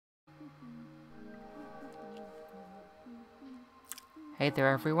Hey there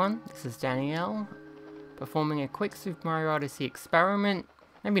everyone, this is Danielle, performing a quick Super Mario Odyssey experiment.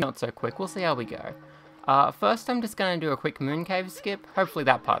 Maybe not so quick, we'll see how we go. First I'm just going to do a quick moon cave skip, hopefully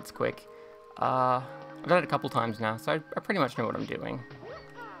that part's quick. I've done it a couple times now, so I pretty much know what I'm doing.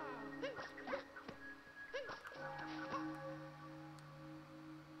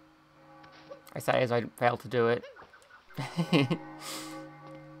 I say as I fail to do it.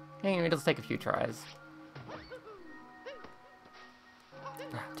 It'll just take a few tries.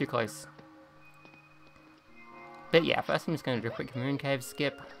 Too close. But yeah, first I'm just going to do a quick moon cave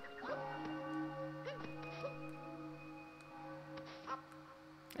skip.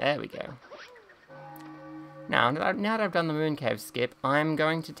 There we go. Now that I've done the moon cave skip, I'm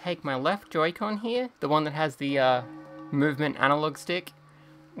going to take my left Joy-Con here, the one that has the movement analog stick.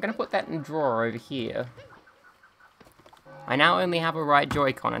 I'm going to put that in a drawer over here. I now only have a right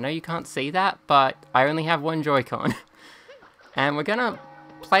Joy-Con. I know you can't see that, but I only have one Joy-Con. And we're going to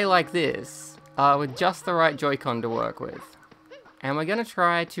play like this, with just the right Joy-Con to work with. And we're going to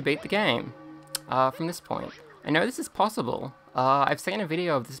try to beat the game, from this point. I know this is possible. I've seen a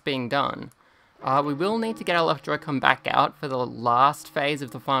video of this being done. We will need to get our left Joy-Con back out for the last phase of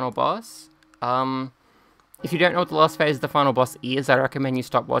the final boss. If you don't know what the last phase of the final boss is, I recommend you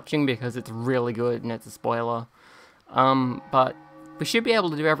stop watching because it's really good and it's a spoiler. But we should be able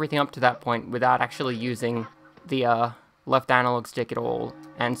to do everything up to that point without actually using the left analog stick at all.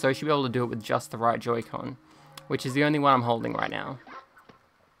 And so you should be able to do it with just the right Joy-Con, which is the only one I'm holding right now.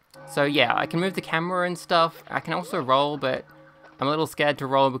 So yeah, I can move the camera and stuff. I can also roll, but I'm a little scared to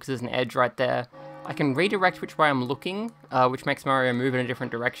roll because there's an edge right there. I can redirect which way I'm looking, which makes Mario move in a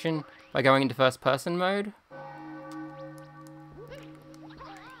different direction by going into first person mode.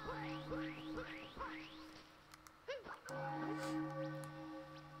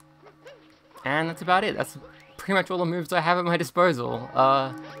 And that's about it. That's pretty much all the moves I have at my disposal.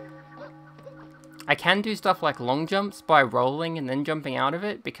 I can do stuff like long jumps by rolling and then jumping out of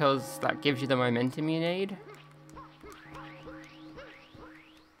it, because that gives you the momentum you need.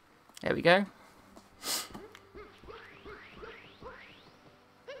 There we go.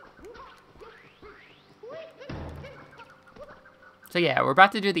 So yeah, we're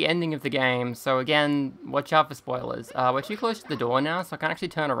about to do the ending of the game, so again, watch out for spoilers. We're too close to the door now, so I can't actually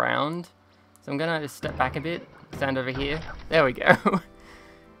turn around. So I'm gonna just step back a bit, stand over here. There we go.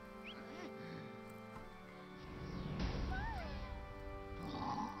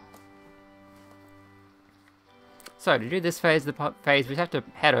 So to do this phase, we just have to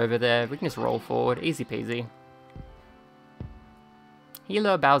head over there. We can just roll forward, easy peasy.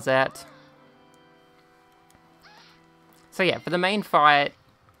 Hello, Bowsette. So yeah, for the main fight,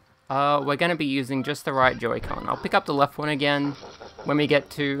 we're going to be using just the right Joy-Con. I'll pick up the left one again when we get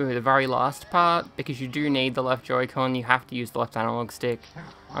to the very last part, because you do need the left Joy-Con. You have to use the left analog stick,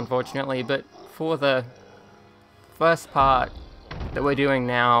 unfortunately. But for the first part that we're doing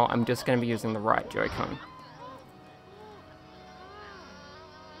now, I'm just going to be using the right Joy-Con.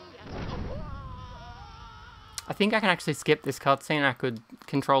 I think I can actually skip this cutscene. I could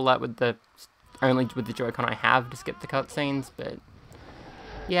control that with the only with the Joy-Con I have to skip the cutscenes, but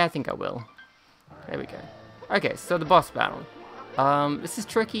yeah, I think I will. There we go. Okay, so the boss battle. This is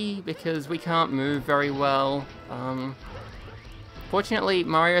tricky because we can't move very well. Fortunately,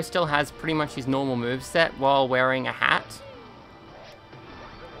 Mario still has pretty much his normal moveset while wearing a hat.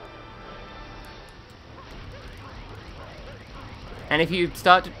 And if you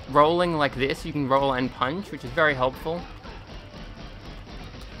start rolling like this, you can roll and punch, which is very helpful.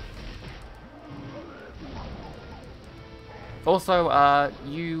 Also,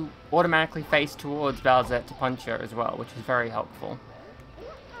 you automatically face towards Bowsette to punch her as well, which is very helpful.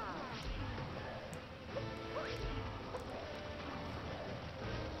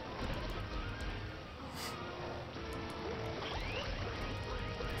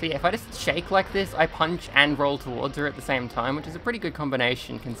 So yeah, if I just shake like this, I punch and roll towards her at the same time, which is a pretty good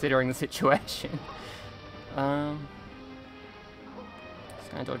combination considering the situation. Just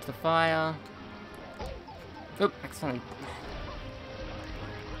gonna dodge the fire. Oop, accidentally.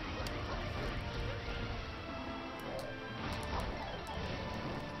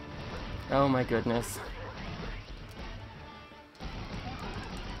 Oh my goodness.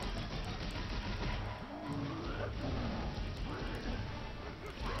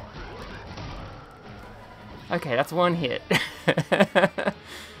 Okay, that's one hit.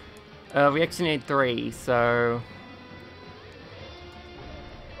 We actually need 3, so...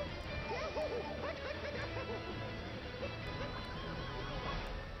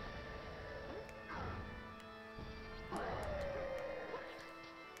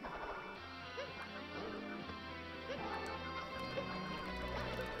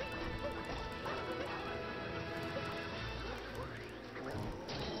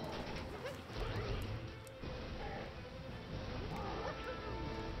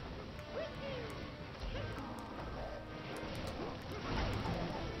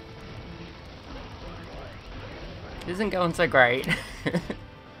 isn't going so great.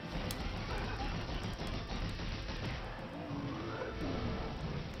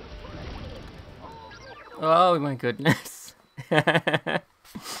 Oh my goodness.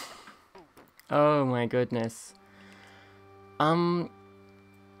 Oh my goodness.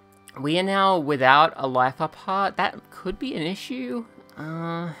 We are now without a life up heart. That could be an issue.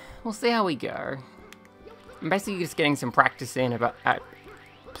 We'll see how we go. I'm basically just getting some practice in about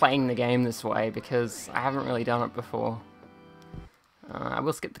playing the game this way because I haven't really done it before. I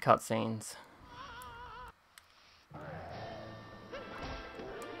will skip the cutscenes.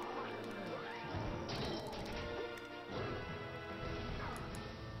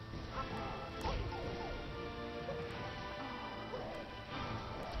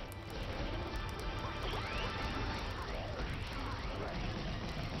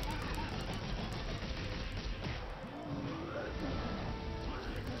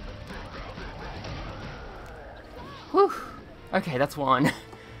 Whew. Okay, that's one.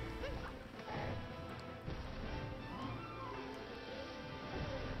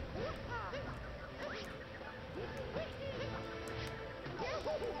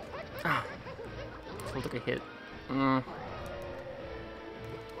 Ah. Still took a hit. Ah.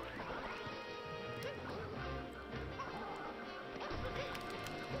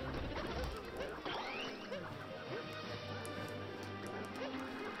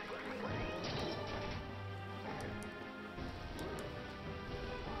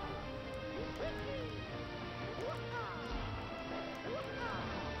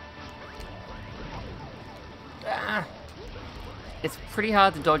 It's pretty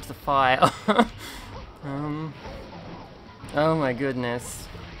hard to dodge the fire. Oh my goodness.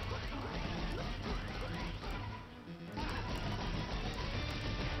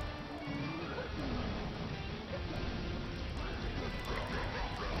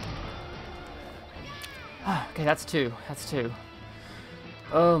 Okay, that's two. That's two.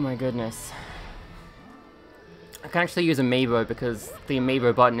 Oh my goodness. I can actually use Amiibo because the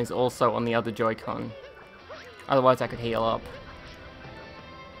Amiibo button is also on the other Joy-Con. Otherwise I could heal up.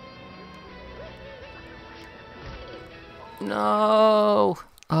 No!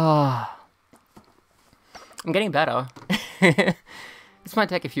 Oh. I'm getting better. This might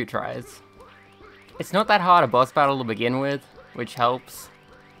take a few tries. It's not that hard a boss battle to begin with, which helps.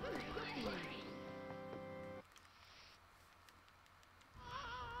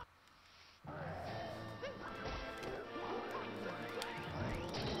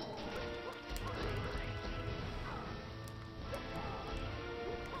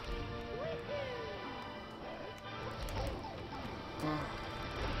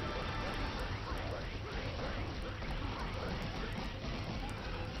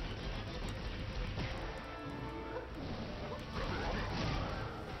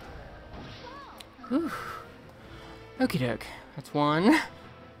 Whew. Okie doke. That's one.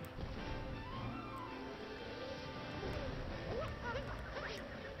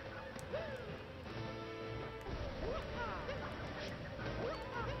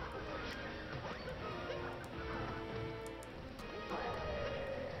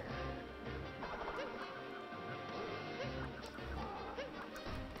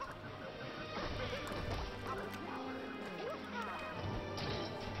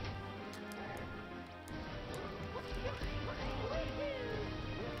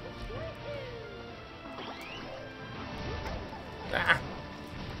 Ah.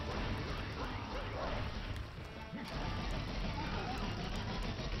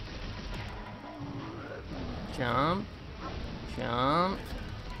 Jump. Jump.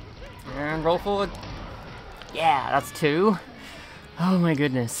 And roll forward. Yeah, that's two. Oh my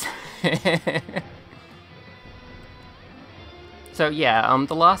goodness. So yeah,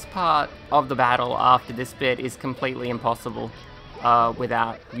 the last part of the battle after this bit is completely impossible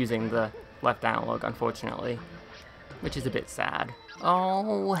without using the left analog, unfortunately. Which is a bit sad.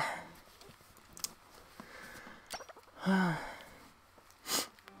 Oh.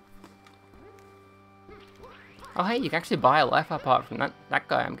 Oh hey, you can actually buy a life apart from that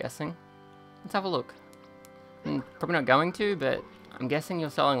guy, I'm guessing. Let's have a look. I'm probably not going to, but I'm guessing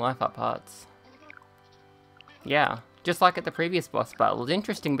you're selling life up parts. Yeah, just like at the previous boss battle. It's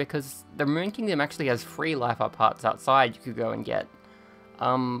interesting because the Moon Kingdom actually has free life up parts outside you could go and get.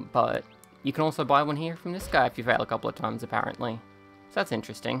 But you can also buy one here from this guy if you fail a couple of times, apparently. So that's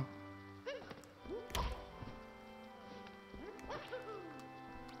interesting.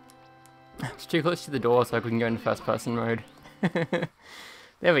 It's too close to the door so we can go into first person mode.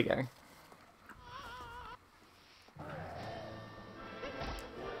 There we go.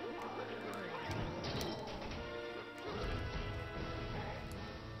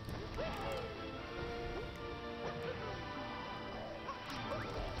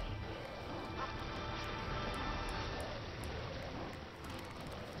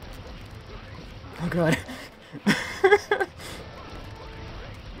 Oh god.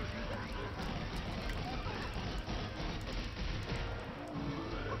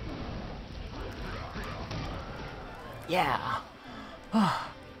 Yeah.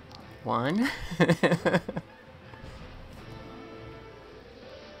 1.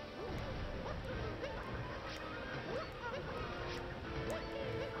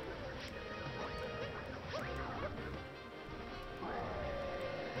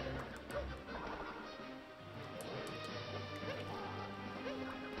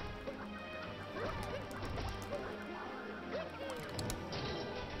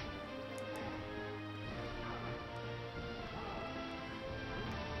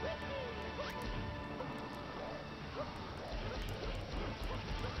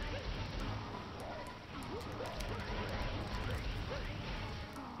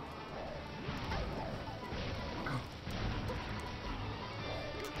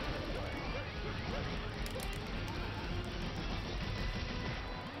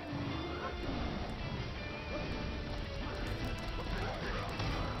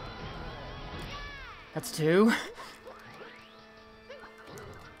 That's 2.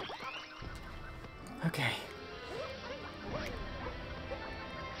 Okay.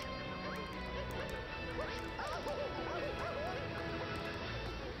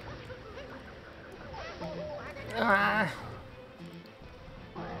 Ah.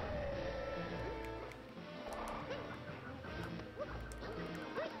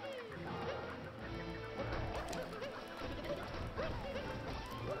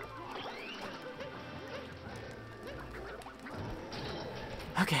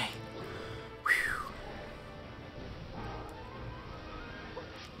 Okay. Whew.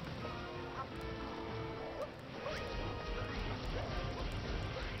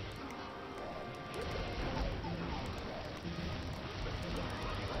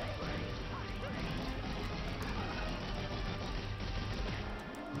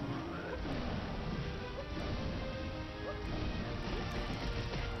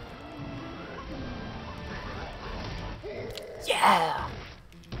 Yeah!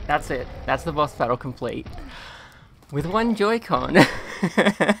 That's it. That's the boss battle complete. With 1 Joy-Con.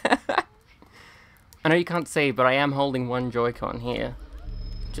 I know you can't see, but I am holding 1 Joy-Con here.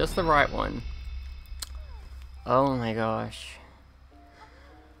 Just the right one. Oh my gosh.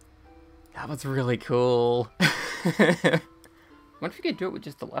 That was really cool. What if you could do it with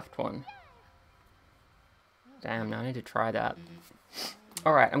just the left one? Damn, now I need to try that.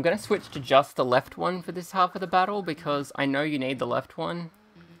 Alright, I'm gonna switch to just the left one for this half of the battle, because I know you need the left one.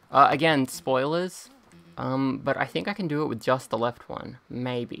 Again, spoilers. But I think I can do it with just the left one.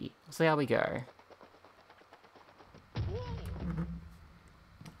 Maybe. We'll see how we go.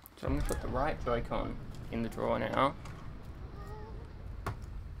 So I'm gonna put the right Joy-Con in the drawer now.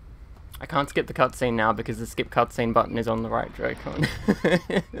 I can't skip the cutscene now because the skip cutscene button is on the right Joy-Con.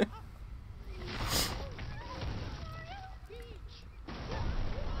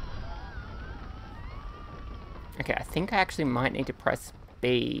 Okay, I think I actually might need to press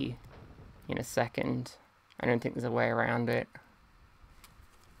B in a second. I don't think there's a way around it.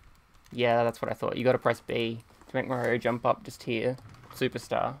 Yeah, that's what I thought. You gotta press B to make Mario jump up just here.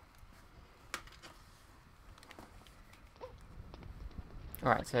 Superstar.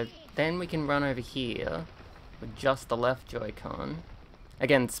 Alright, so then we can run over here with just the left Joy-Con.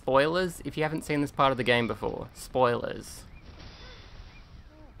 Again, spoilers, if you haven't seen this part of the game before. Spoilers.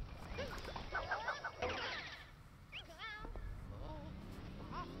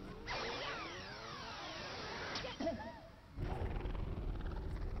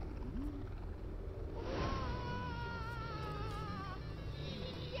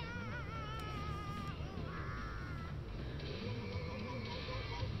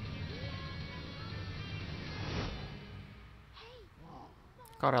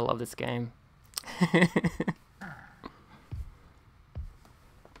 God, I love this game.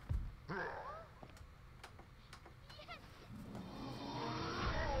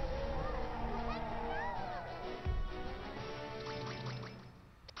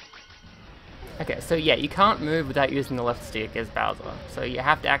 Okay, so yeah, you can't move without using the left stick as Bowser. So you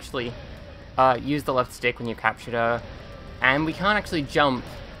have to actually use the left stick when you captured her. And we can't actually jump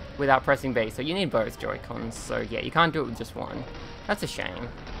without pressing B, so you need both Joy-Cons. So yeah, you can't do it with just one. That's a shame.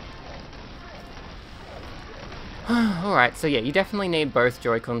 Alright, so yeah, you definitely need both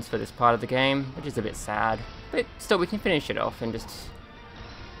Joy-Cons for this part of the game, which is a bit sad. But still, we can finish it off and just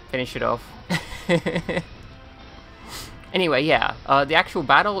finish it off. Anyway, yeah, the actual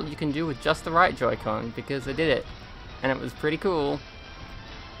battle you can do with just the right Joy-Con, because I did it. And it was pretty cool.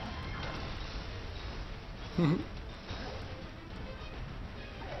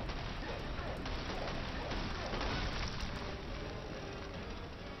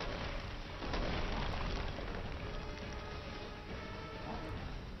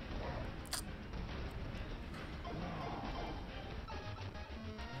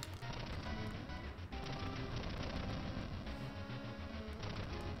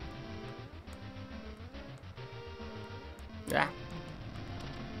 Ah.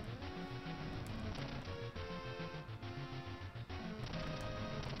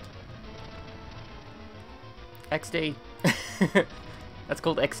 XD. That's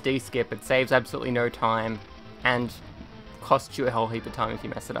called XD skip. It saves absolutely no time and costs you a whole heap of time if you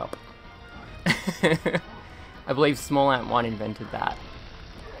mess it up. I believe Small Ant 1 invented that.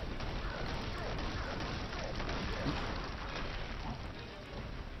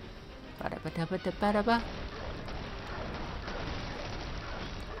 Ba-da-ba-da-ba-da-ba-da-ba.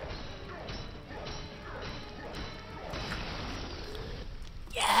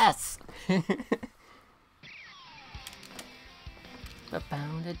 Yes!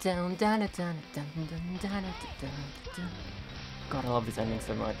 God, I love this ending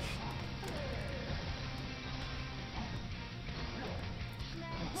so much.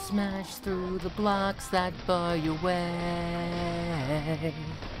 Smash through the blocks that bar your way.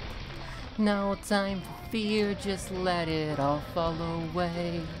 No time for fear, just let it all fall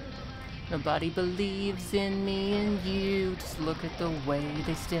away. Nobody believes in me and you, just look at the way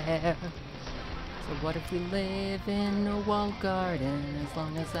they stare. So what if we live in a walled garden? As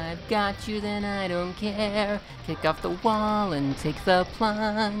long as I've got you, then I don't care. Kick off the wall and take the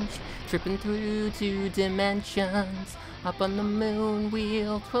plunge, tripping through 2 dimensions. Up on the moon,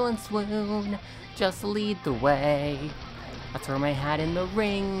 we'll twirl and swoon, just lead the way. I throw my hat in the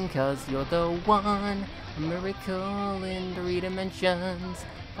ring, 'cause you're the one. A miracle in 3 dimensions.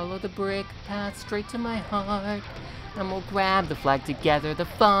 Follow the brick path straight to my heart, and we'll grab the flag together, the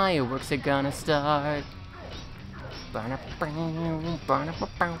fireworks are gonna start.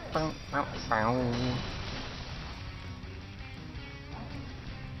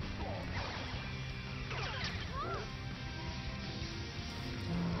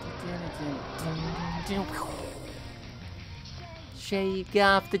 Shake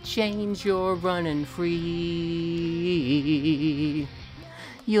off the chains, you're running free.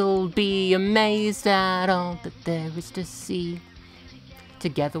 You'll be amazed at all that there is to see.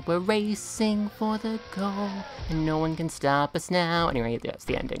 Together we're racing for the goal, and no one can stop us now. Anyway, that's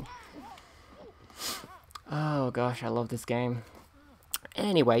the ending. Oh gosh, I love this game.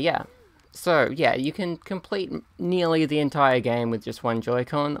 Anyway, yeah. So, yeah, you can complete nearly the entire game with just 1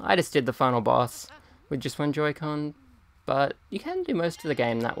 Joy-Con. I just did the final boss with just 1 Joy-Con, but you can do most of the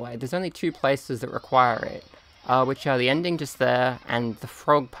game that way. There's only 2 places that require it, which are the ending just there and the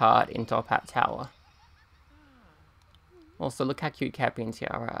frog part in Top Hat Tower. Also, look how cute Cappy and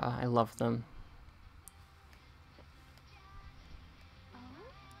Tiara are. I love them.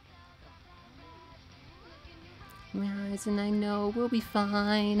 My eyes and I know we'll be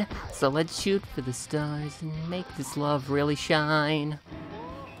fine. So let's shoot for the stars and make this love really shine.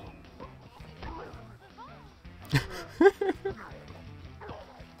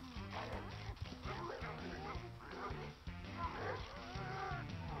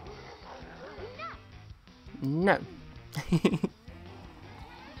 No.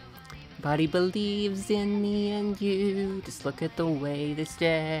 But he believes in me and you. Just look at the way they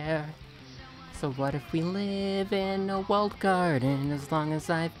stare. So what if we live in a walled garden? As long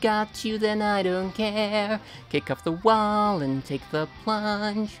as I've got you, then I don't care. Kick off the wall and take the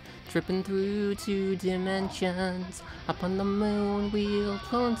plunge, tripping through 2 dimensions. Up on the moon, we'll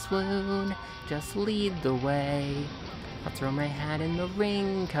twirl and swoon, just lead the way. I'll throw my hat in the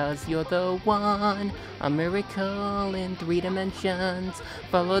ring, 'cause you're the one. A miracle in 3 dimensions.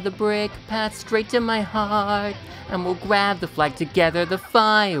 Follow the brick path straight to my heart, and we'll grab the flag together, the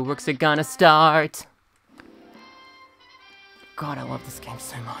fireworks are gonna start. God, I love this game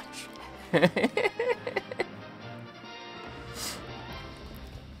so much.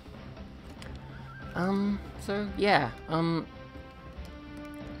 So yeah,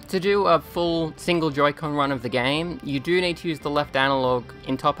 to do a full single Joy-Con run of the game, you do need to use the left analog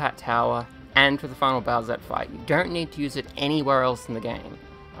in Top Hat Tower and for the final Bowsette fight. You don't need to use it anywhere else in the game.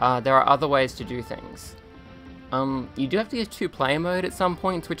 There are other ways to do things. You do have to use 2-player mode at some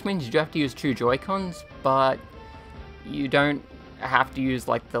points, which means you do have to use 2 Joy-Cons, but you don't have to use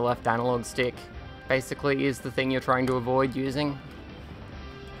like the left analog stick, basically, is the thing you're trying to avoid using.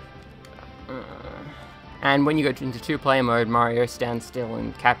 And when you go into 2-player mode, Mario stands still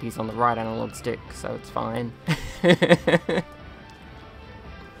and Cappy's on the right analog stick, so it's fine.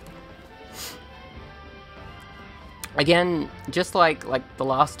 Again, just like the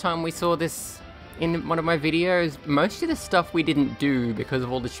last time we saw this in one of my videos, most of the stuff we didn't do because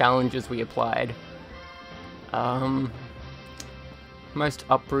of all the challenges we applied. Most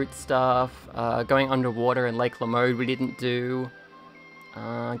uproot stuff, going underwater in Lake Lamode we didn't do.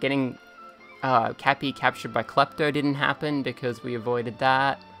 Getting Cappy captured by Klepto didn't happen because we avoided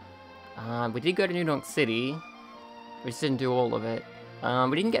that. We did go to New Donk City. We just didn't do all of it.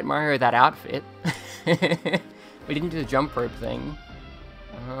 We didn't get Mario that outfit. We didn't do the jump rope thing.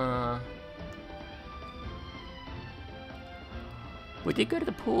 We did go to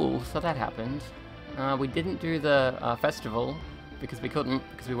the pool, so that happened. We didn't do the festival, because we couldn't,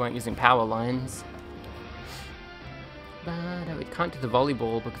 because we weren't using power lines. But we can't do the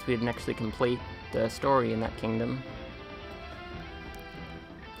volleyball, because we didn't actually complete the story in that kingdom.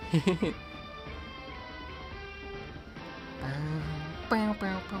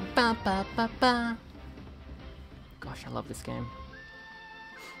 Gosh, I love this game.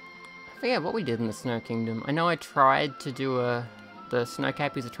 I forget what we did in the Snow Kingdom. I know I tried to do the Snow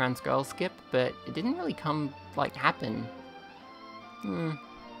Cappy's a trans girl skip, but it didn't really happen. Oh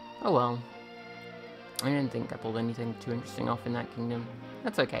well. I didn't think I pulled anything too interesting off in that kingdom.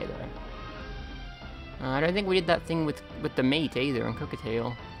 That's okay though. I don't think we did that thing with the meat either in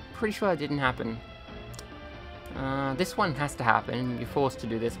Cookatail. Pretty sure that didn't happen. This one has to happen. You're forced to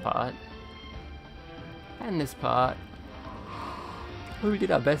do this part. And this part. We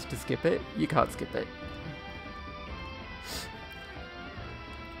did our best to skip it. You can't skip it.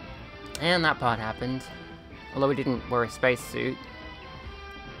 And that part happened. Although we didn't wear a spacesuit.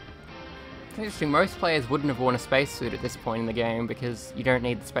 It's interesting, most players wouldn't have worn a spacesuit at this point in the game because you don't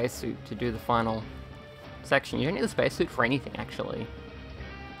need the spacesuit to do the final section. You don't need the spacesuit for anything, actually.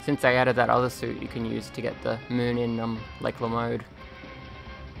 Since they added that other suit you can use to get the moon in Lake Lamode.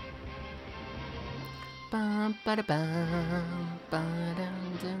 Thank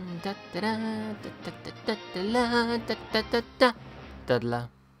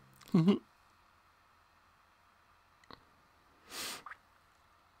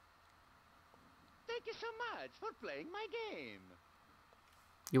you so much for playing my game.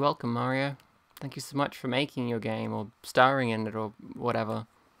 You're welcome, Mario. Thank you so much for making your game, or starring in it, or whatever.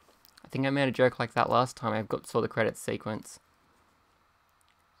 I think I made a joke like that last time I saw the credits sequence.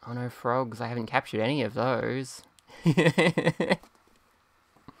 Oh no, frogs, I haven't captured any of those.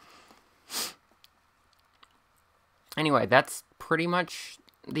 Anyway, that's pretty much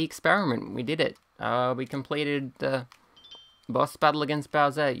the experiment. We did it. We completed the boss battle against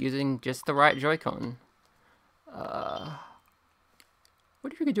Bowser using just the right Joy-Con.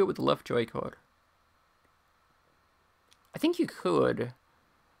 What if you could do it with the left Joy-Con? I think you could,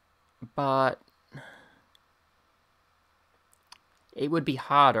 but it would be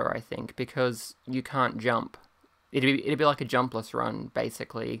harder, I think, because you can't jump. It'd be like a jumpless run,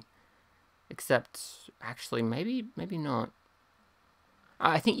 basically. Except, actually, maybe not.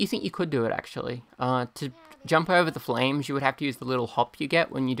 You think you could do it, actually. To jump over the flames, you would have to use the little hop you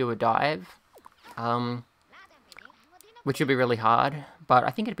get when you do a dive. Which would be really hard, but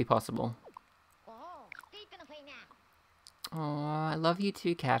I think it'd be possible. Oh, I love you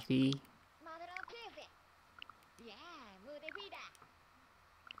too, Kathy.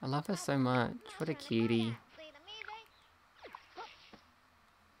 I love her so much. What a cutie.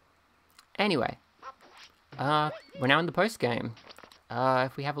 Anyway, we're now in the post-game.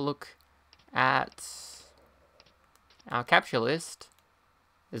 If we have a look at our capture list,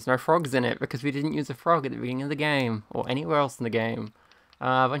 there's no frogs in it because we didn't use a frog at the beginning of the game, or anywhere else in the game.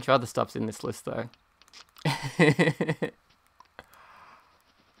 A bunch of other stuff's in this list, though.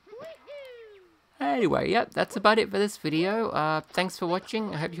 Anyway, yep, that's about it for this video. Thanks for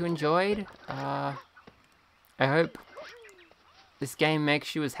watching. I hope you enjoyed. I hope this game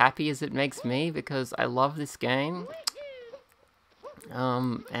makes you as happy as it makes me, because I love this game.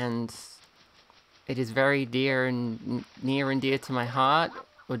 And it is very dear and near and dear to my heart.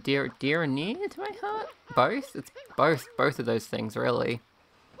 Or dear and near to my heart? Both? It's both of those things, really.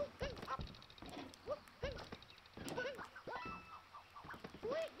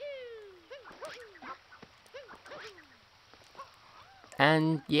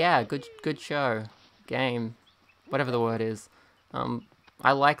 And yeah, good show. Game. Whatever the word is.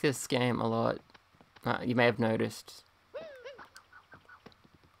 I like this game a lot. You may have noticed.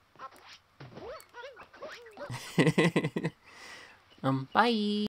 Bye!